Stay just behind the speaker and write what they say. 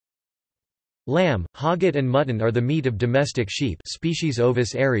Lamb, hogget and mutton are the meat of domestic sheep species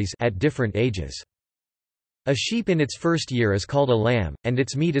Ovis aries at different ages. A sheep in its first year is called a lamb, and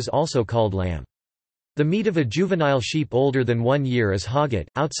its meat is also called lamb. The meat of a juvenile sheep older than 1 year is hogget.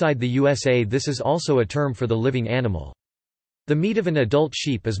 Outside the USA, this is also a term for the living animal. The meat of an adult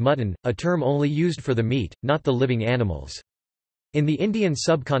sheep is mutton, a term only used for the meat, not the living animals. In the Indian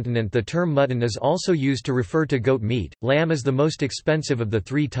subcontinent, the term mutton is also used to refer to goat meat. Lamb is the most expensive of the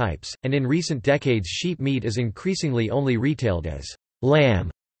three types, and in recent decades sheep meat is increasingly only retailed as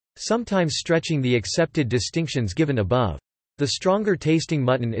lamb, sometimes stretching the accepted distinctions given above. The stronger tasting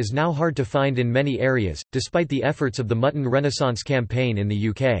mutton is now hard to find in many areas, despite the efforts of the Mutton Renaissance campaign in the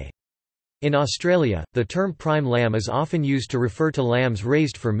UK. In Australia, the term prime lamb is often used to refer to lambs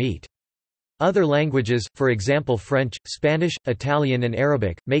raised for meat. Other languages, for example French, Spanish, Italian and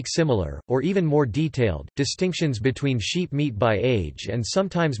Arabic, make similar, or even more detailed, distinctions between sheep meat by age and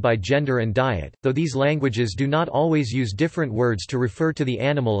sometimes by gender and diet, though these languages do not always use different words to refer to the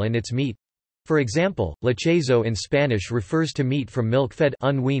animal and its meat. For example, lechezo in Spanish refers to meat from milk-fed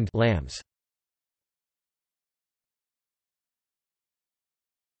unweaned lambs.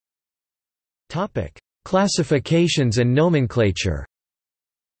 Classifications and nomenclature.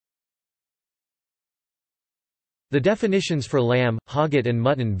 The definitions for lamb, hogget and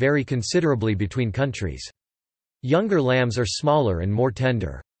mutton vary considerably between countries. Younger lambs are smaller and more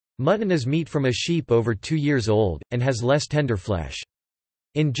tender. Mutton is meat from a sheep over 2 years old, and has less tender flesh.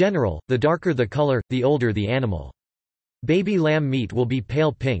 In general, the darker the color, the older the animal. Baby lamb meat will be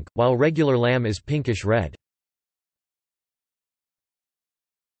pale pink, while regular lamb is pinkish red.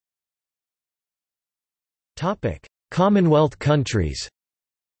 Commonwealth countries.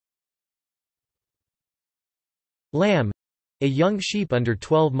 Lamb, a young sheep under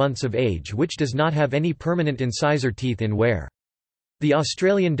 12 months of age which does not have any permanent incisor teeth in wear. The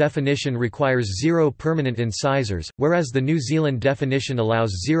Australian definition requires 0 permanent incisors, whereas the New Zealand definition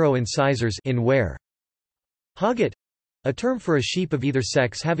allows 0 incisors in wear. Hogget, a term for a sheep of either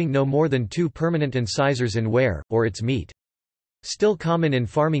sex having no more than 2 permanent incisors in wear, or its meat. Still common in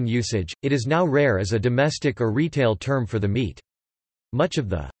farming usage, it is now rare as a domestic or retail term for the meat. Much of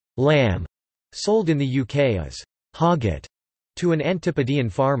the lamb sold in the UK is hogget to an Antipodean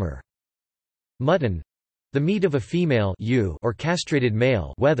farmer. Mutton, the meat of a female ewe or castrated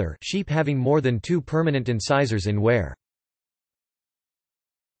male wether sheep having more than 2 permanent incisors in wear.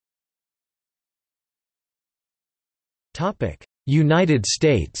 United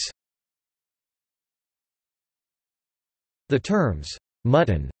States. The terms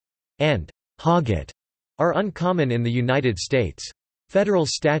mutton and hogget are uncommon in the United States. Federal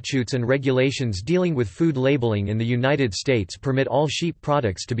statutes and regulations dealing with food labeling in the United States permit all sheep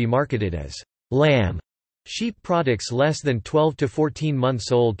products to be marketed as lamb. Sheep products less than 12 to 14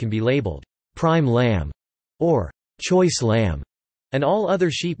 months old can be labeled prime lamb or choice lamb, and all other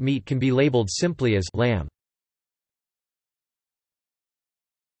sheep meat can be labeled simply as lamb.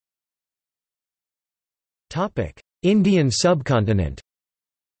 Indian subcontinent.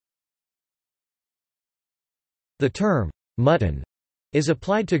 The term mutton is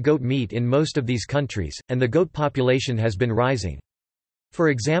applied to goat meat in most of these countries, and the goat population has been rising.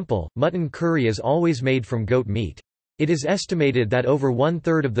 For example, mutton curry is always made from goat meat. It is estimated that over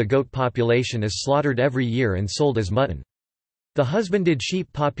 1/3 of the goat population is slaughtered every year and sold as mutton. The husbanded sheep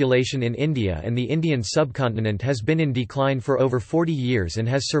population in India and the Indian subcontinent has been in decline for over 40 years and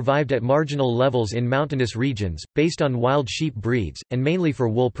has survived at marginal levels in mountainous regions, based on wild sheep breeds, and mainly for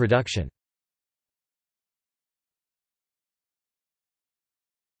wool production.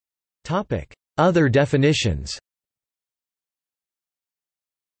 Other definitions.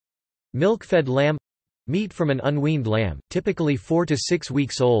 Milk-fed lamb – meat from an unweaned lamb, typically 4 to 6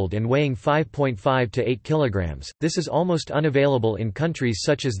 weeks old and weighing 5.5 to 8 kilograms. This is almost unavailable in countries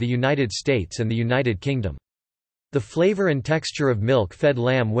such as the United States and the United Kingdom. The flavor and texture of milk-fed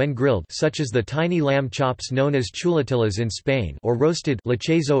lamb when grilled, such as the tiny lamb chops known as chulatillas in Spain, or roasted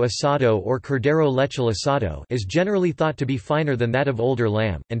lechezo asado or cordero lechal asado, is generally thought to be finer than that of older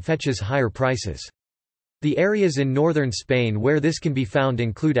lamb, and fetches higher prices. The areas in northern Spain where this can be found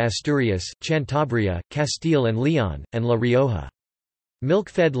include Asturias, Cantabria, Castile and Leon, and La Rioja.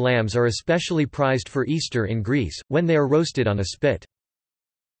 Milk-fed lambs are especially prized for Easter in Greece, when they are roasted on a spit.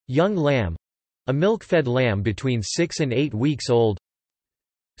 Young lamb, a milk-fed lamb between 6 and 8 weeks old.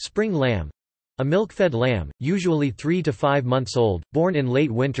 Spring lamb, a milk-fed lamb, usually 3 to 5 months old, born in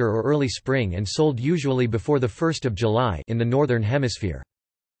late winter or early spring and sold usually before the 1st of July in the Northern Hemisphere.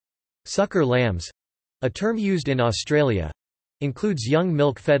 Sucker lambs, a term used in Australia, includes young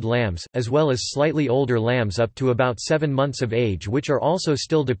milk-fed lambs, as well as slightly older lambs up to about 7 months of age which are also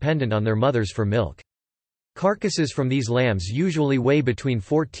still dependent on their mothers for milk. Carcasses from these lambs usually weigh between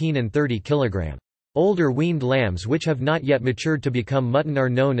 14 and 30 kg. Older weaned lambs which have not yet matured to become mutton are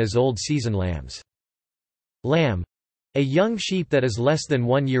known as old season lambs. Lamb. A young sheep that is less than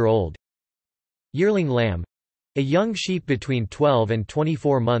 1 year old. Yearling lamb. A young sheep between 12 and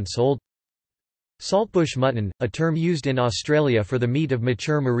 24 months old. Saltbush mutton, a term used in Australia for the meat of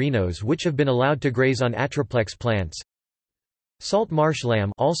mature merinos which have been allowed to graze on Atroplex plants. Salt marsh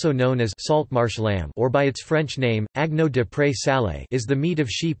lamb, also known as salt marsh lamb or by its French name, agneau de pré salé, is the meat of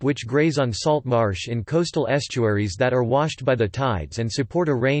sheep which graze on salt marsh in coastal estuaries that are washed by the tides and support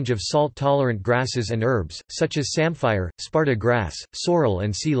a range of salt-tolerant grasses and herbs, such as samphire, Sparta grass, sorrel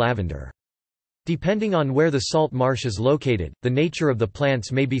and sea lavender. Depending on where the salt marsh is located, the nature of the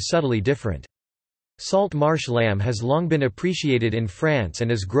plants may be subtly different. Salt marsh lamb has long been appreciated in France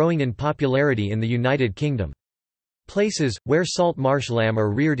and is growing in popularity in the United Kingdom. Places, where salt marsh lamb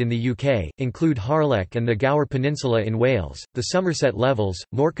are reared in the UK, include Harlech and the Gower Peninsula in Wales, the Somerset Levels,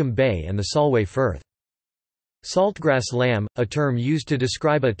 Morecambe Bay and the Solway Firth. Saltgrass lamb, a term used to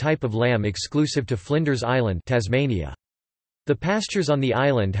describe a type of lamb exclusive to Flinders Island, Tasmania. The pastures on the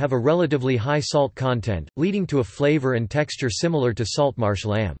island have a relatively high salt content, leading to a flavour and texture similar to salt marsh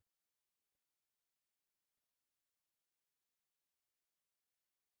lamb.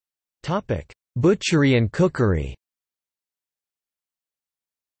 Butchery and cookery.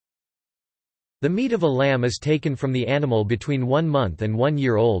 The meat of a lamb is taken from the animal between 1 month and 1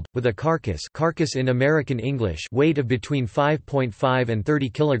 year old, with a carcass in American English weight of between 5.5 and 30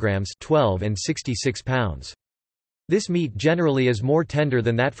 kg 12 and 66 pounds. This meat generally is more tender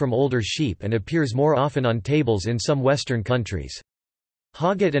than that from older sheep and appears more often on tables in some Western countries.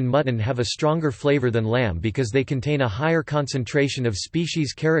 Hogget and mutton have a stronger flavor than lamb because they contain a higher concentration of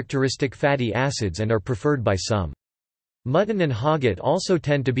species-characteristic fatty acids and are preferred by some. Mutton and hogget also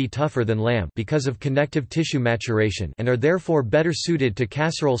tend to be tougher than lamb because of connective tissue maturation and are therefore better suited to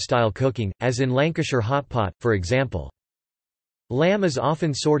casserole-style cooking, as in Lancashire hotpot, for example. Lamb is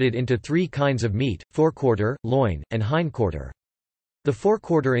often sorted into 3 kinds of meat: forequarter, loin, and hindquarter. The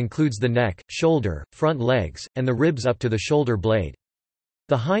forequarter includes the neck, shoulder, front legs, and the ribs up to the shoulder blade.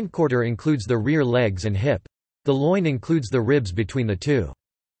 The hindquarter includes the rear legs and hip. The loin includes the ribs between the two.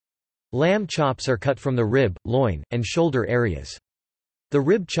 Lamb chops are cut from the rib, loin, and shoulder areas. The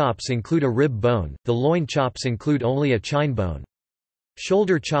rib chops include a rib bone, the loin chops include only a chine bone.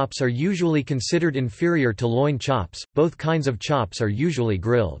 Shoulder chops are usually considered inferior to loin chops. Both kinds of chops are usually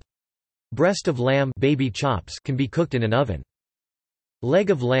grilled. Breast of lamb, baby chops, can be cooked in an oven. Leg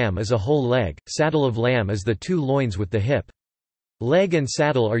of lamb is a whole leg, saddle of lamb is the 2 loins with the hip. Leg and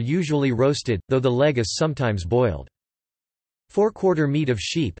saddle are usually roasted, though the leg is sometimes boiled. Forequarter meat of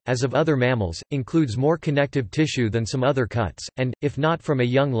sheep, as of other mammals, includes more connective tissue than some other cuts, and, if not from a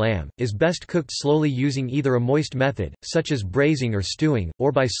young lamb, is best cooked slowly using either a moist method, such as braising or stewing,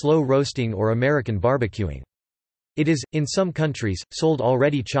 or by slow roasting or American barbecuing. It is, in some countries, sold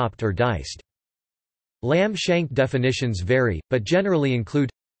already chopped or diced. Lamb shank definitions vary, but generally include: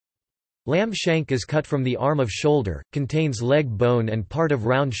 lamb shank is cut from the arm of shoulder, contains leg bone and part of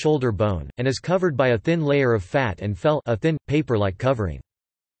round shoulder bone, and is covered by a thin layer of fat and fell, a thin, paper-like covering.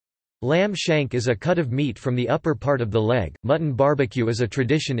 Lamb shank is a cut of meat from the upper part of the leg. Mutton barbecue is a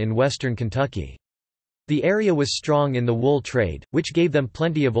tradition in western Kentucky. The area was strong in the wool trade, which gave them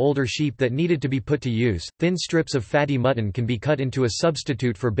plenty of older sheep that needed to be put to use. Thin strips of fatty mutton can be cut into a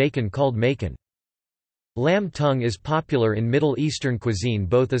substitute for bacon called macon. Lamb tongue is popular in Middle Eastern cuisine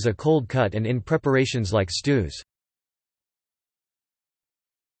both as a cold cut and in preparations like stews.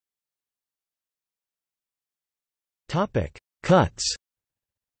 Cuts.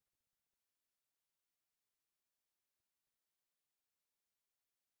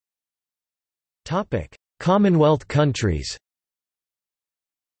 Commonwealth countries.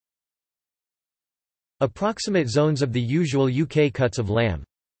 Approximate zones of the usual UK cuts of lamb: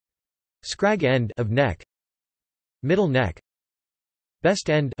 scrag end of neck, middle neck, best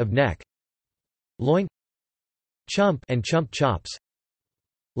end of neck, loin, chump and chump chops,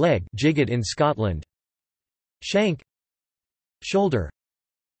 leg jigget in Scotland, shank, shoulder,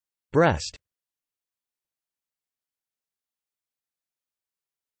 breast.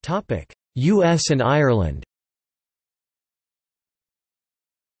 Topic: US and Ireland.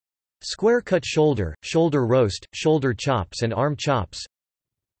 Square cut shoulder, shoulder roast, shoulder chops and arm chops.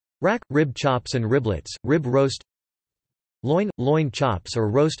 Rack, rib chops and riblets, rib roast. Loin, loin chops or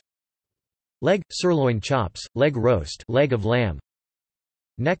roast. Leg, sirloin chops, leg roast, leg of lamb.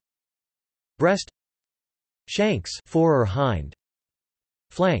 Neck, breast, shanks, fore or hind,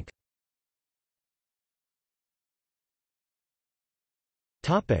 Flank.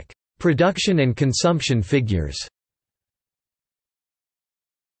 Production and consumption figures.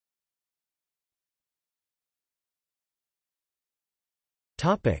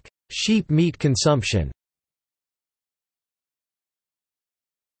 Sheep meat consumption.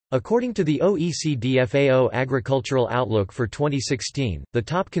 According to the OECD FAO Agricultural Outlook for 2016, the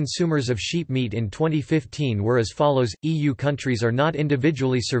top consumers of sheep meat in 2015 were as follows. EU countries are not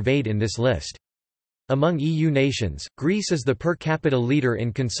individually surveyed in this list. Among EU nations, Greece is the per capita leader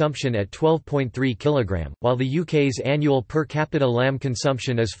in consumption at 12.3 kg, while the UK's annual per capita lamb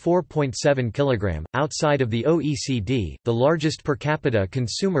consumption is 4.7 kg. Outside of the OECD, the largest per capita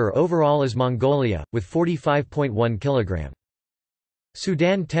consumer overall is Mongolia, with 45.1 kg.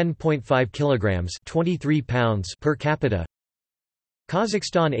 Sudan 10.5 kg, 23 pounds per capita.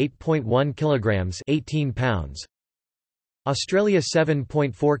 Kazakhstan 8.1 kg, 18 pounds. Australia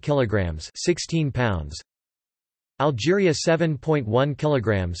 7.4 kg, 16 pounds. Algeria 7.1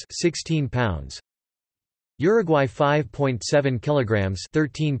 kg, 16 pounds. Uruguay 5.7 kg,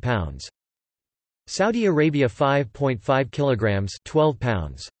 13 pounds. Saudi Arabia 5.5 kg, 12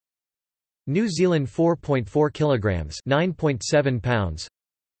 pounds. New Zealand 4.4 kg, 9.7 pounds.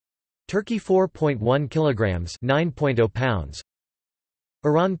 Turkey 4.1 kg, 9.0 pounds.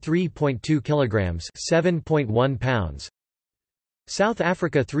 Iran 3.2 kg, 7.1 pounds. South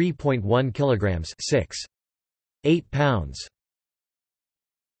Africa 3.1 kg, 6.8 pounds.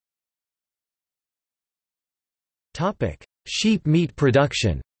 Topic: Sheep meat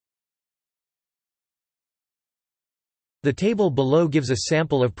production. The table below gives a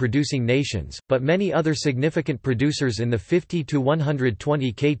sample of producing nations, but many other significant producers in the 50 to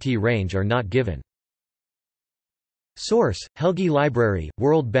 120 kt range are not given. Source: Helgi Library,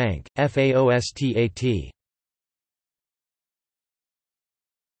 World Bank, FAOSTAT.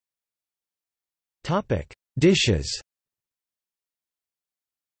 Topic: Dishes.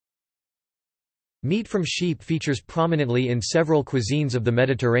 Meat from sheep features prominently in several cuisines of the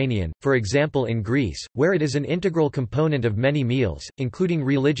Mediterranean, for example in Greece, where it is an integral component of many meals, including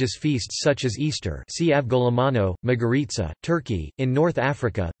religious feasts such as Easter, see Avgolemano, Margaritsa, Turkey, in North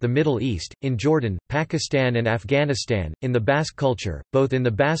Africa, the Middle East, in Jordan, Pakistan and Afghanistan, in the Basque culture, both in the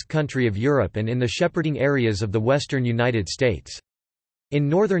Basque country of Europe and in the shepherding areas of the western United States. In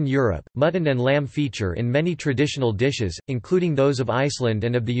Northern Europe, mutton and lamb feature in many traditional dishes, including those of Iceland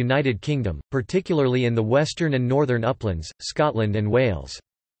and of the United Kingdom, particularly in the western and northern uplands, Scotland and Wales.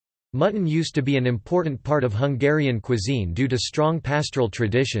 Mutton used to be an important part of Hungarian cuisine due to strong pastoral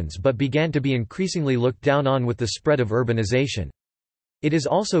traditions but began to be increasingly looked down on with the spread of urbanization. It is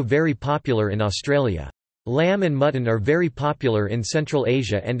also very popular in Australia. Lamb and mutton are very popular in Central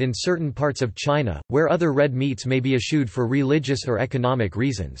Asia and in certain parts of China, where other red meats may be eschewed for religious or economic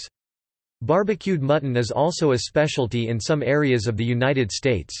reasons. Barbecued mutton is also a specialty in some areas of the United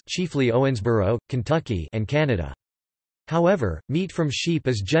States, chiefly Owensboro, Kentucky, and Canada. However, meat from sheep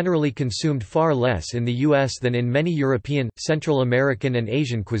is generally consumed far less in the U.S. than in many European, Central American and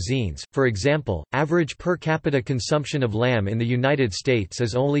Asian cuisines. For example, average per capita consumption of lamb in the United States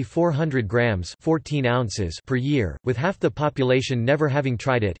is only 400 grams 14 ounces per year, with half the population never having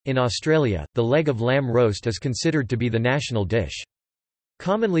tried it. In Australia, the leg of lamb roast is considered to be the national dish.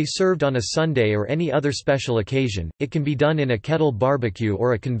 Commonly served on a Sunday or any other special occasion, it can be done in a kettle barbecue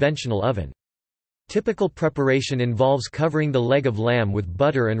or a conventional oven. Typical preparation involves covering the leg of lamb with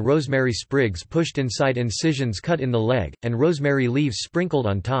butter and rosemary sprigs pushed inside incisions cut in the leg, and rosemary leaves sprinkled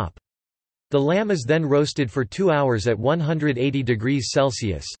on top. The lamb is then roasted for 2 hours at 180 degrees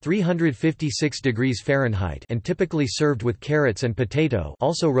Celsius (356 degrees Fahrenheit) and typically served with carrots and potato,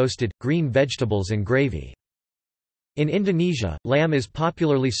 also roasted, green vegetables and gravy. In Indonesia, lamb is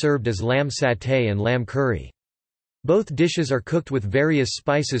popularly served as lamb satay and lamb curry. Both dishes are cooked with various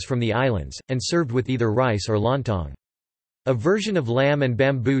spices from the islands, and served with either rice or lontong. A version of lamb and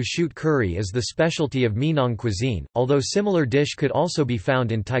bamboo shoot curry is the specialty of Minang cuisine, although similar dish could also be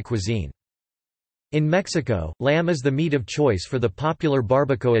found in Thai cuisine. In Mexico, lamb is the meat of choice for the popular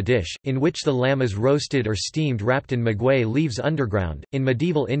barbacoa dish, in which the lamb is roasted or steamed wrapped in maguey leaves underground. In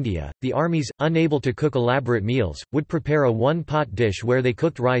medieval India, the armies, unable to cook elaborate meals, would prepare a one-pot dish where they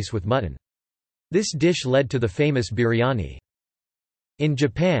cooked rice with mutton. This dish led to the famous biryani. In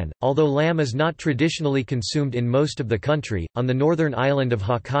Japan, although lamb is not traditionally consumed in most of the country, on the northern island of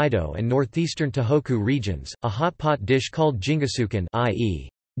Hokkaido and northeastern Tohoku regions, a hot pot dish called jingisukan, i.e.,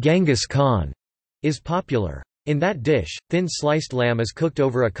 Genghis Khan, is popular. In that dish, thin sliced lamb is cooked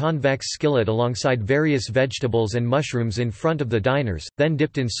over a convex skillet alongside various vegetables and mushrooms in front of the diners, then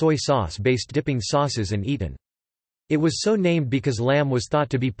dipped in soy sauce-based dipping sauces and eaten. It was so named because lamb was thought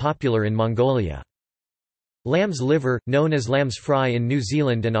to be popular in Mongolia. Lamb's liver, known as lamb's fry in New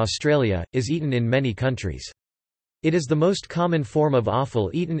Zealand and Australia, is eaten in many countries. It is the most common form of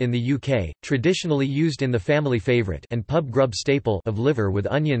offal eaten in the UK, traditionally used in the family favourite and pub grub staple of liver with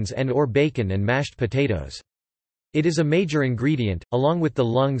onions and/or bacon and mashed potatoes. It is a major ingredient, along with the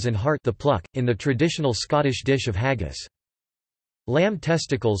lungs and heart, the pluck, in the traditional Scottish dish of haggis. Lamb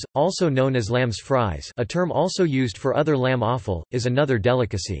testicles, also known as lamb's fries, a term also used for other lamb offal, is another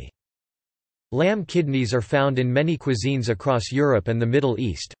delicacy. Lamb kidneys are found in many cuisines across Europe and the Middle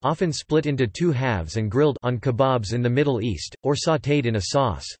East, often split into two halves and grilled on kebabs in the Middle East, or sautéed in a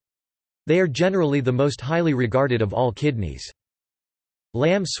sauce. They are generally the most highly regarded of all kidneys.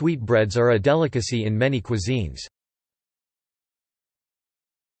 Lamb sweetbreads are a delicacy in many cuisines.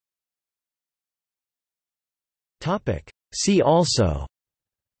 See also: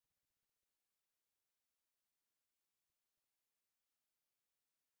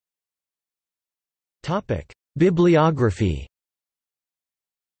 Bibliography.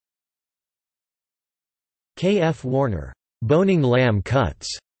 K. F. Warner. Boning Lamb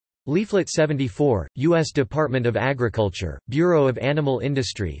Cuts. Leaflet 74, U.S. Department of Agriculture, Bureau of Animal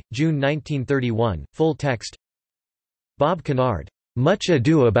Industry, June 1931, full text. Bob Kennard. Much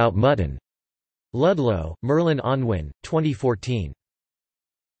Ado About Mutton. Ludlow, Merlin Unwin, 2014.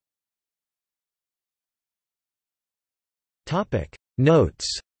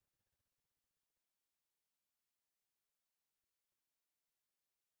 Notes.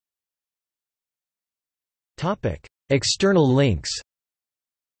 External links.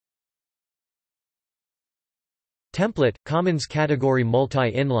 Template, Commons category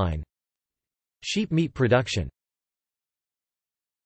multi-inline. Sheep meat production.